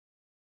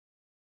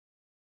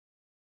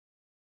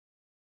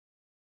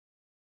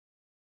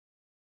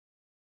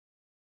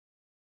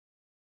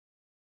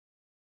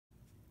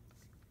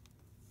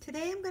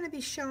Today I'm going to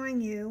be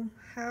showing you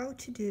how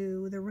to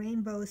do the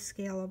rainbow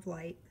scale of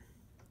light.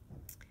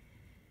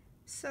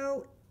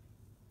 So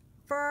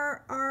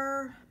for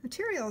our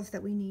materials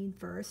that we need,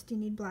 first you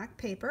need black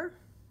paper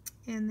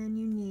and then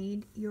you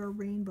need your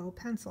rainbow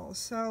pencils.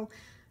 So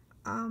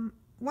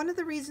one of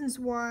the reasons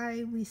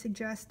why we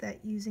suggest that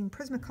using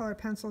Prismacolor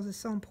pencils is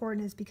so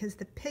important is because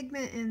the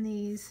pigment in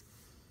these,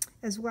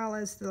 as well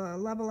as the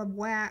level of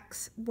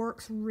wax,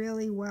 works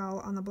really well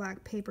on the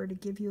black paper to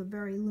give you a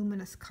very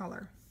luminous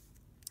color.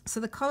 So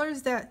the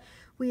colors that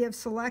we have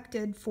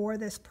selected for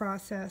this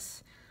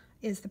process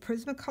is the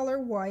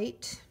Prismacolor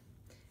white,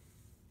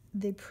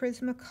 the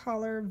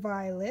Prismacolor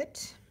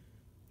violet,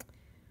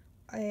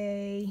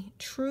 a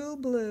true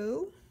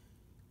blue,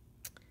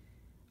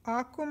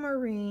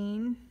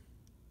 aquamarine,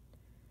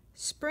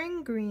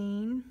 spring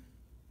green,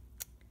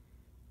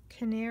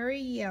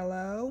 canary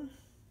yellow,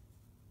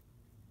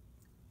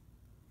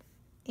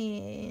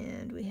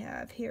 and we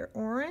have here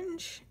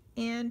orange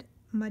and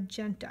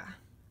magenta,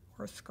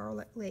 or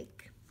Scarlet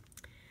Lake.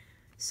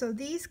 So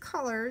these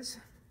colors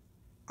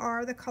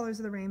are the colors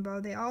of the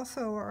rainbow. They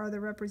also are the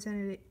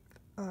representative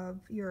of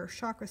your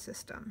chakra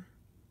system.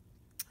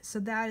 So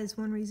that is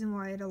one reason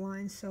why it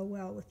aligns so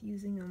well with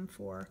using them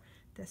for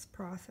this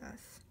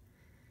process.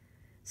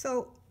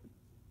 So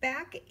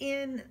back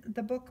in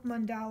the book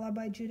Mandala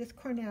by Judith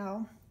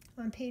Cornell,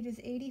 on pages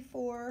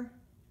 84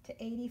 to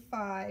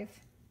 85,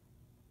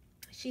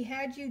 she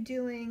had you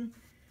doing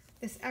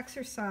this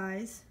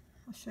exercise,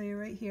 I'll show you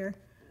right here,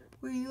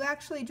 where you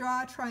actually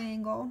draw a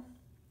triangle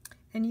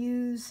and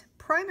use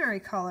primary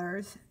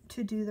colors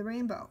to do the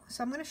rainbow.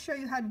 So I'm going to show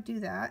you how to do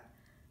that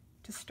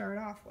to start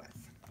off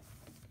with.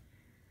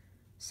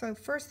 So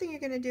first thing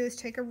you're going to do is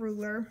take a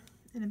ruler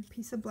and a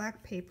piece of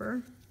black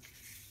paper,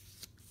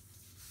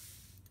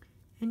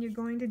 and you're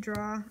going to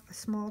draw a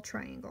small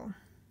triangle.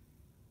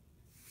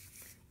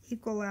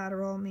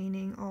 Equilateral,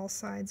 meaning all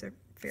sides are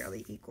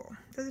fairly equal.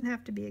 It doesn't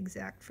have to be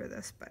exact for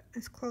this, but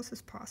as close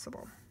as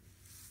possible.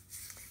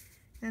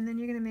 And then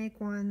you're going to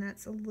make one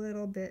that's a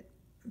little bit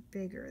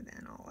bigger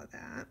than all of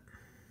that.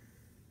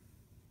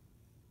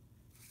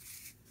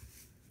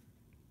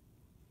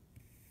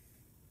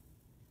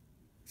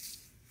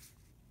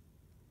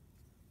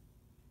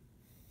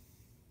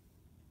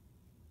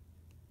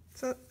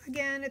 So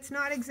again, it's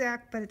not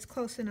exact, but it's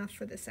close enough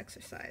for this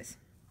exercise.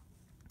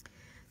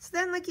 So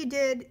then, like you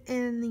did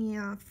in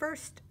the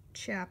first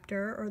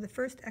chapter, or the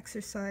first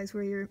exercise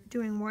where you're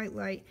doing white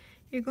light,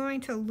 you're going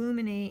to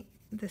illuminate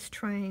this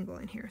triangle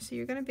in here. So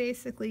you're going to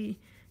basically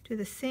do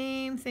the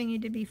same thing you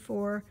did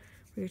before,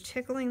 where you're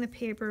tickling the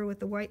paper with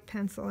the white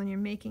pencil and you're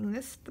making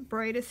this the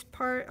brightest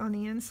part on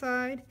the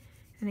inside,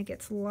 and it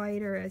gets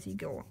lighter as you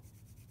go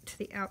to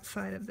the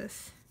outside of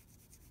this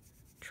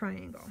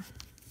triangle.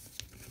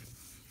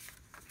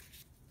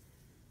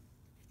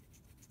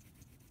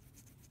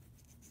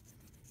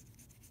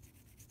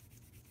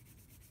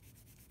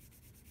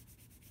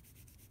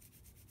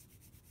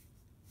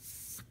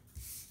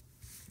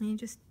 And you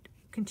just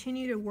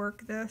continue to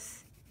work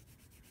this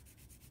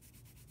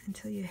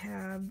until you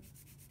have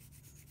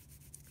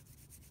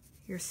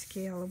your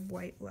scale of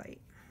white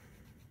light.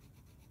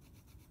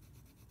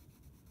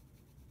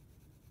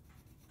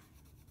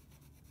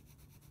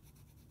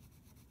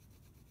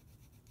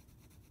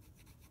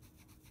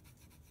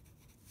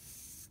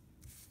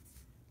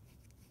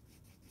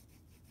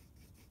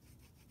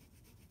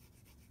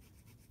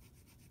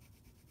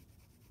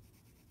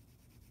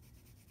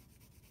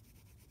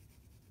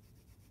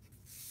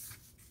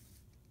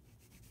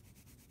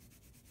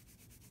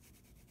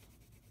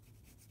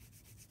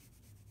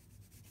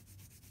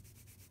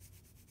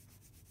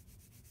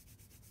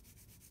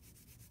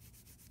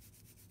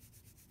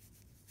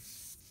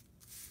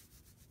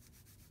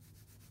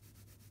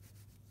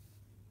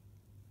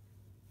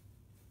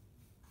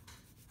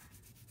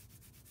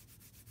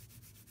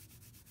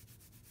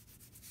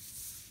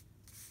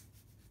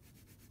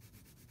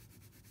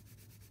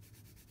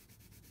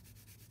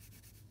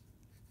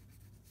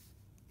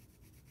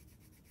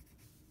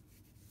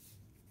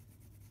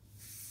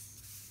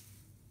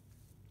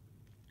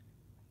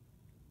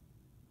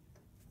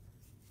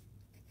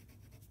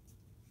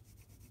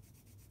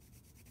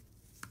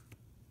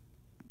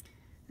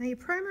 Now your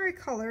primary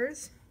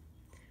colors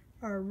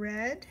are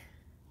red,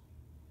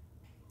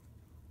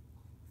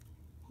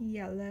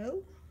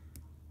 yellow,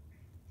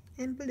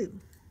 and blue.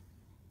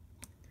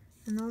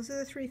 And those are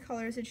the three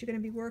colors that you're going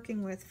to be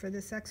working with for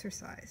this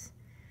exercise.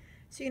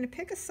 So you're going to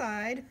pick a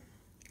side,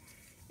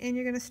 and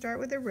you're going to start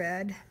with the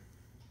red,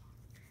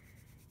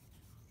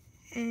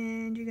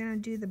 and you're going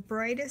to do the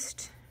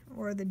brightest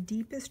or the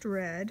deepest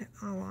red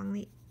along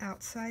the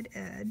outside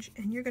edge,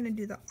 and you're going to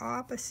do the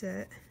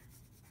opposite,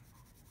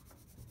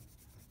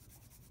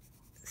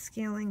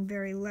 scaling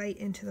very light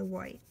into the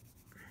white.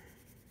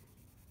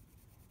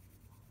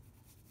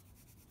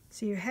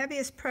 So your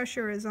heaviest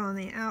pressure is on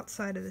the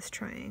outside of this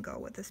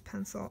triangle with this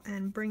pencil,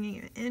 and bringing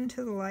it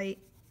into the light,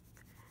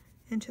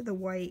 into the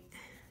white,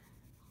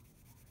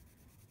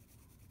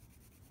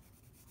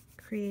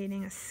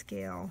 creating a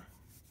scale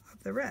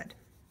of the red.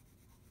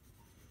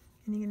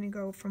 And you're going to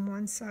go from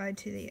one side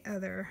to the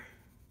other,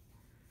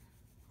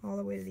 all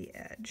the way to the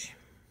edge.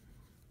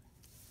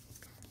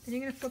 Then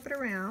you're going to flip it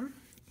around,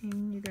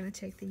 and you're going to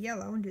take the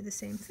yellow and do the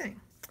same thing.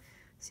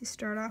 So you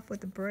start off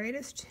with the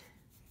brightest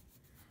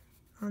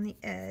on the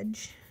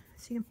edge.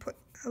 So you can put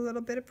a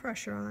little bit of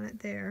pressure on it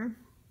there.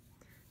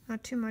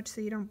 Not too much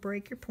so you don't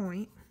break your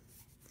point.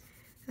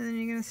 And then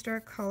you're going to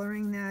start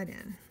coloring that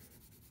in.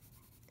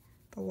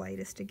 The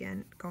lightest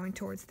again going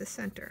towards the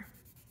center.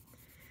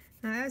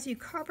 Now as you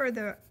cover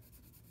the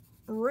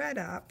red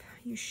up,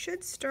 you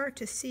should start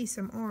to see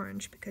some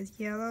orange because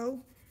yellow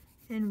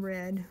and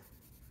red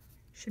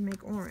should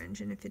make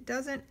orange. And if it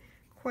doesn't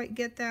quite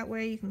get that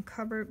way, you can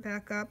cover it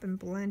back up and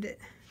blend it.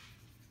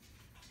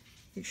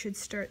 You should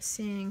start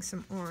seeing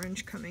some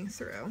orange coming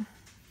through.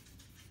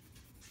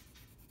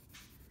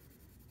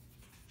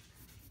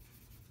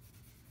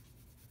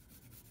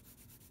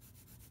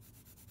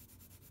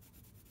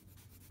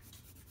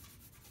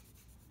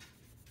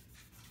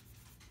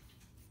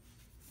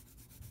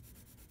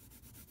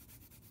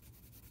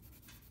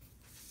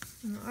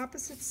 On the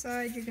opposite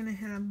side, you're going to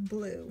have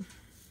blue.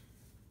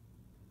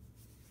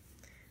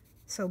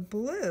 So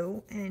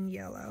blue and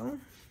yellow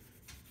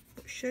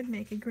should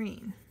make a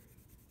green.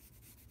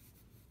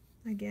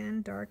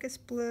 Again,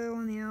 darkest blue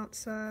on the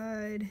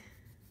outside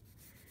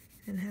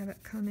and have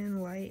it come in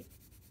light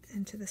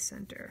into the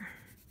center.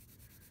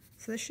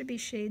 So this should be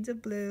shades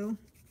of blue,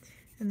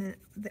 and then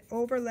the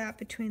overlap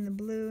between the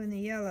blue and the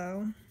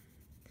yellow,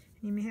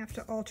 you may have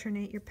to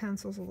alternate your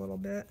pencils a little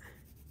bit.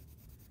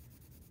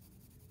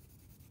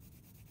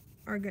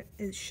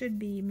 It should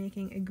be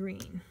making a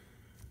green.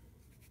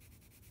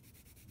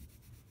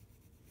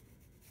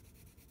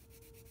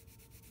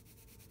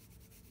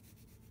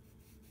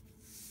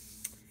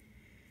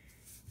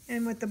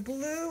 And with the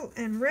blue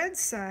and red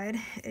side,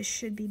 it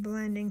should be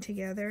blending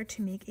together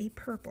to make a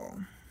purple.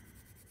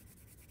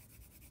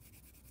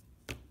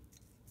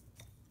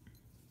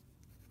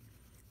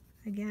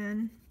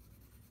 Again,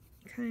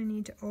 you kind of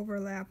need to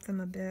overlap them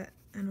a bit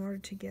in order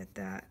to get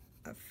that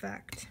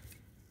effect.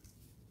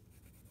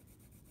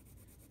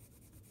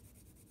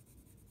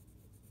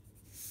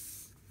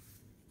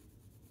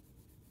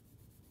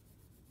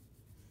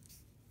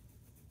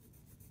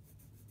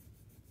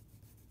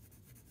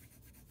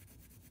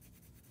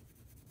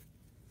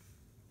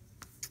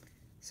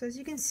 So as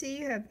you can see,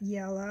 you have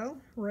yellow,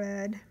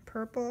 red,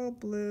 purple,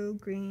 blue,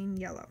 green,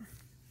 yellow.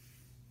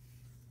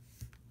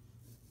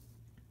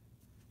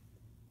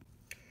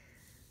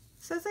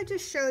 So as I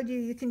just showed you,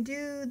 you can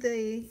do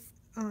the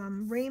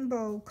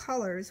rainbow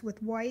colors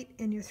with white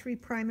and your three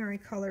primary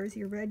colors,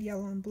 your red,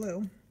 yellow, and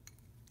blue,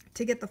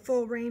 to get the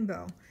full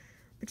rainbow.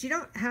 But you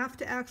don't have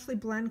to actually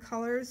blend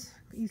colors.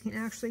 You can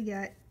actually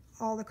get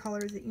all the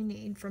colors that you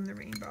need from the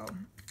rainbow,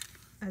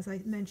 as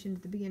I mentioned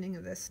at the beginning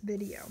of this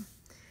video.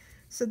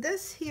 So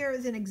this here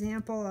is an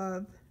example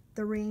of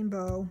the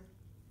rainbow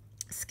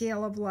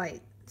scale of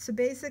light. So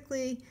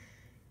basically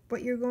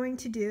what you're going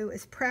to do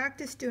is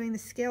practice doing the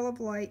scale of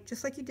light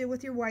just like you did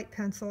with your white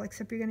pencil,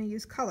 except you're going to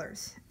use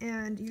colors.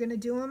 And you're going to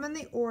do them in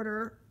the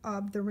order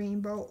of the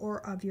rainbow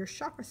or of your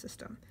chakra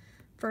system.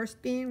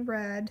 First being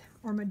red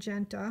or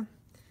magenta,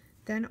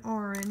 then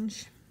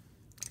orange,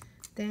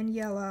 then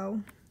yellow,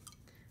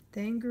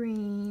 then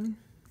green,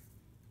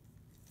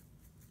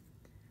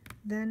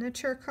 then a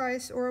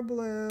turquoise or a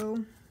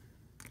blue,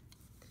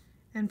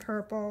 and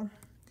purple,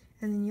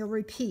 and then you'll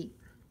repeat.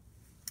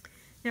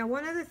 Now,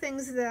 one of the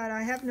things that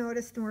I have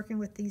noticed in working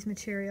with these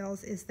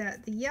materials is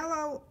that the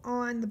yellow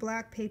on the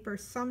black paper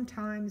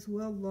sometimes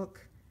will look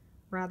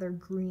rather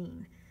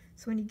green.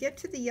 So when you get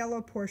to the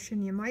yellow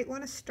portion, you might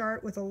want to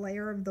start with a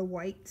layer of the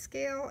white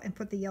scale and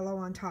put the yellow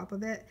on top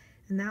of it,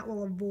 and that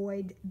will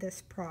avoid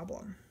this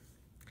problem.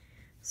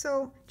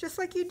 So just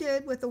like you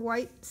did with the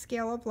white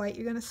scale of light,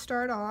 you're going to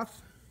start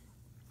off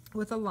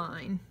with a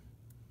line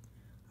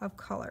of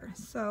color.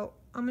 So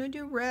I'm going to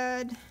do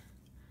red,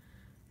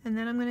 and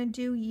then I'm going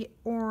to do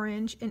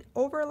orange and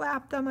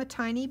overlap them a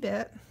tiny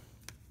bit.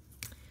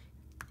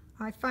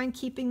 I find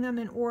keeping them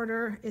in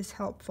order is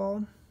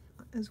helpful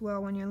as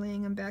well when you're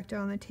laying them back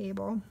down on the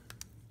table.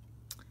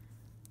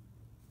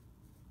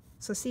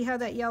 So see how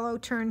that yellow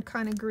turned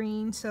kind of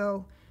green?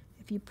 So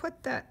if you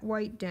put that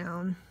white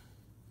down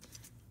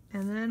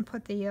and then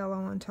put the yellow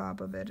on top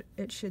of it,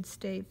 it should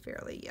stay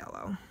fairly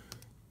yellow.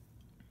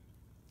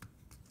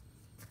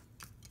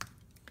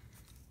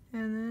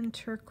 And then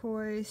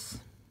turquoise,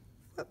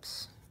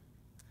 whoops,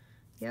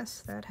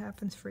 yes, that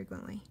happens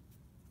frequently.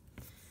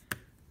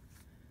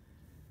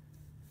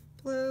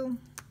 Blue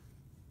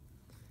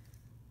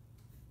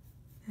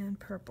and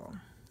purple.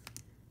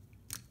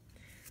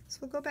 So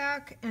we'll go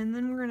back and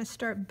then we're going to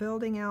start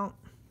building out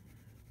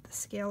the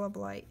scale of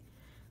light.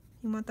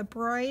 You want the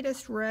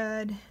brightest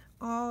red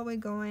all the way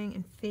going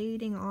and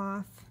fading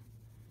off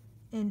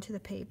into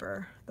the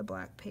paper, the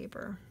black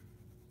paper.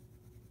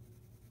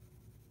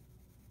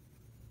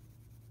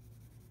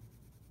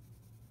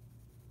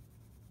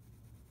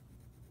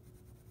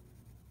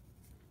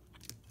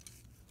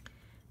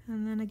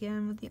 And then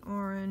again with the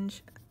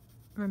orange,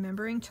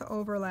 remembering to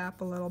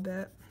overlap a little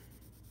bit.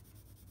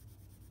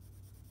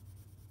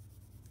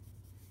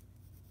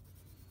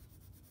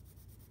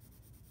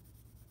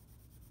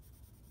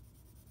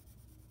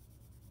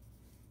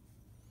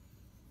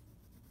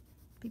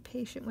 Be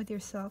patient with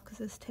yourself because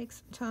this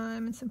takes some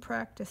time and some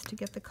practice to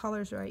get the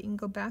colors right. You can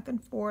go back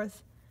and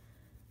forth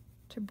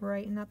to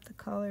brighten up the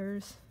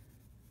colors.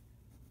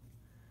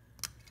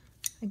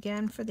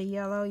 Again, for the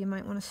yellow, you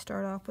might want to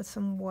start off with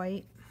some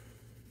white.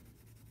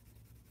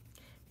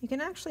 You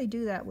can actually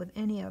do that with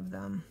any of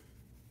them.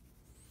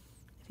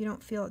 If you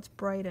don't feel it's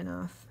bright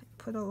enough,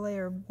 put a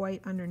layer of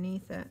white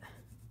underneath it.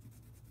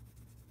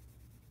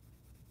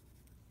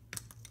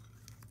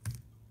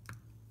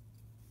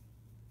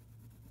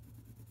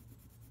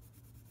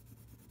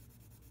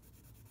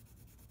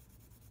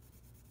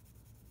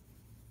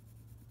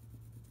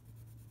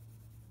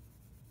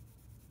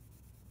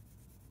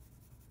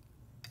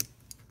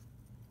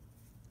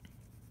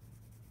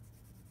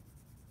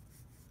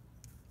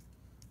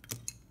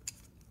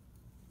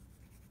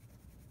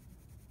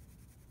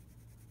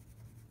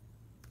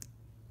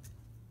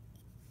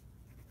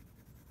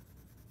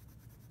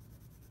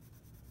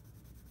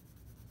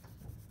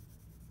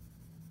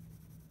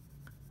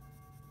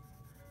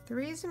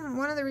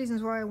 One of the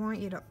reasons why I want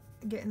you to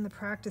get in the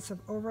practice of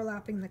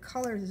overlapping the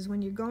colors is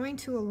when you're going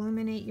to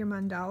illuminate your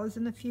mandalas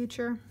in the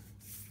future.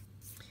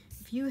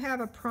 If you have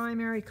a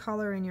primary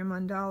color in your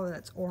mandala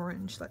that's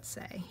orange, let's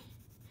say,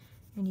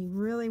 and you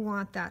really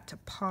want that to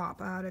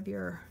pop out of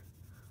your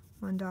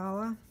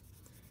mandala,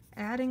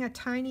 adding a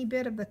tiny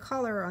bit of the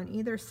color on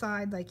either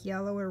side, like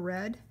yellow or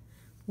red,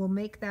 will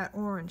make that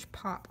orange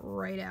pop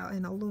right out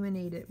and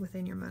illuminate it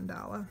within your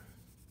mandala.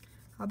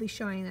 I'll be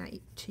showing that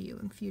to you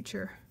in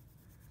future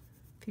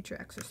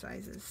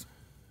exercises.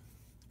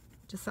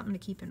 Just something to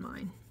keep in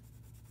mind.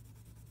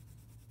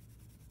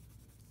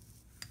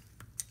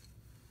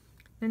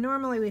 Now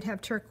normally we'd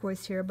have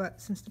turquoise here, but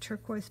since the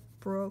turquoise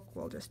broke,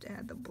 we'll just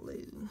add the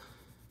blue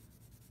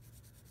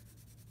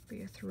for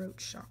your throat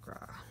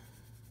chakra.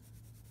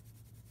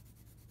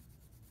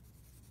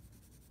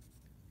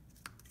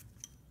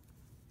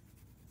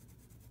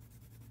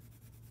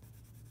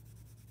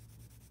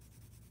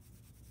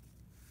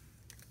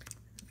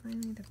 And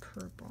finally the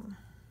purple.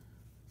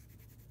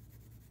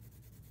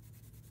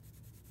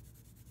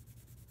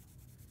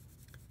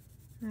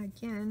 Now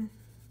again,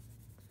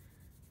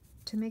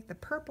 to make the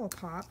purple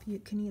pop, you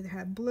can either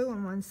have blue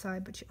on one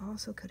side, but you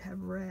also could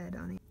have red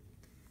on it.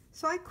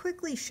 So I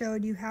quickly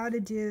showed you how to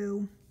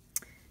do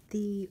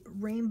the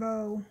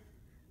rainbow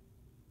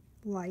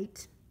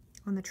light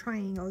on the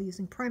triangle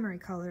using primary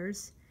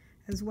colors,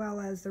 as well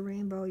as the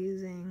rainbow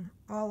using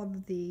all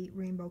of the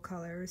rainbow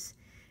colors.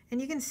 And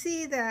you can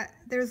see that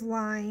there's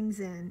lines,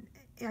 and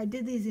I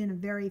did these in a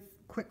very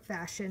quick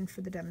fashion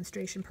for the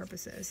demonstration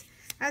purposes.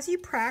 As you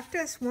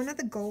practice, one of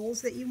the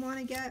goals that you want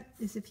to get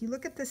is, if you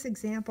look at this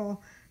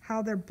example,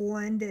 how they're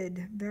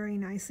blended very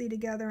nicely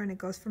together, and it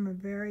goes from a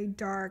very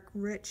dark,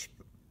 rich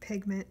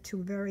pigment to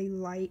a very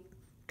light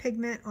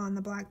pigment on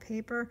the black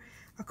paper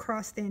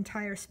across the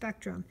entire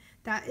spectrum.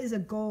 That is a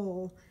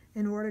goal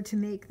in order to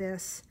make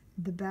this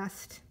the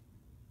best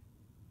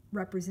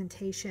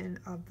representation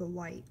of the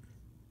light.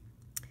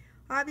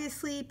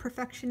 Obviously,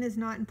 perfection is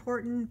not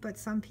important, but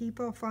some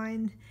people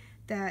find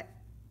that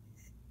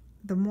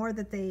the more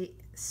that they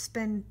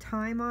spend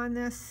time on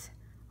this,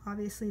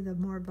 obviously the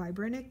more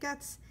vibrant it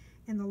gets,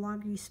 and the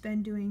longer you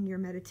spend doing your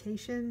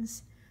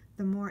meditations,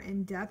 the more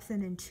in depth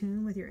and in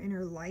tune with your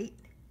inner light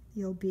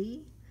you'll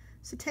be.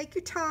 So take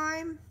your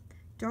time,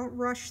 don't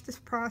rush this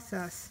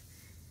process.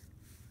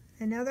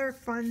 Another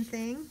fun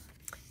thing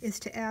is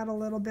to add a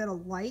little bit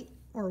of light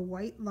or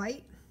white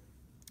light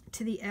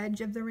to the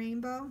edge of the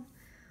rainbow.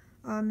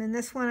 In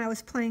this one I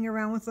was playing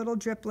around with little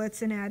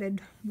driplets and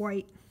added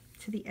white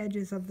to the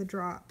edges of the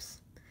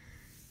drops.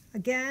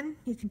 Again,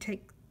 you can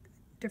take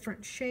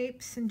different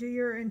shapes and do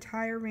your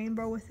entire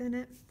rainbow within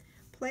it.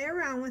 Play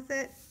around with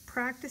it,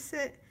 practice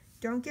it,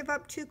 don't give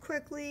up too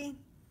quickly.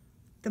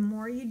 The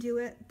more you do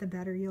it, the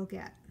better you'll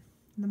get,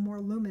 and the more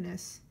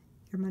luminous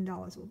your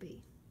mandalas will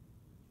be.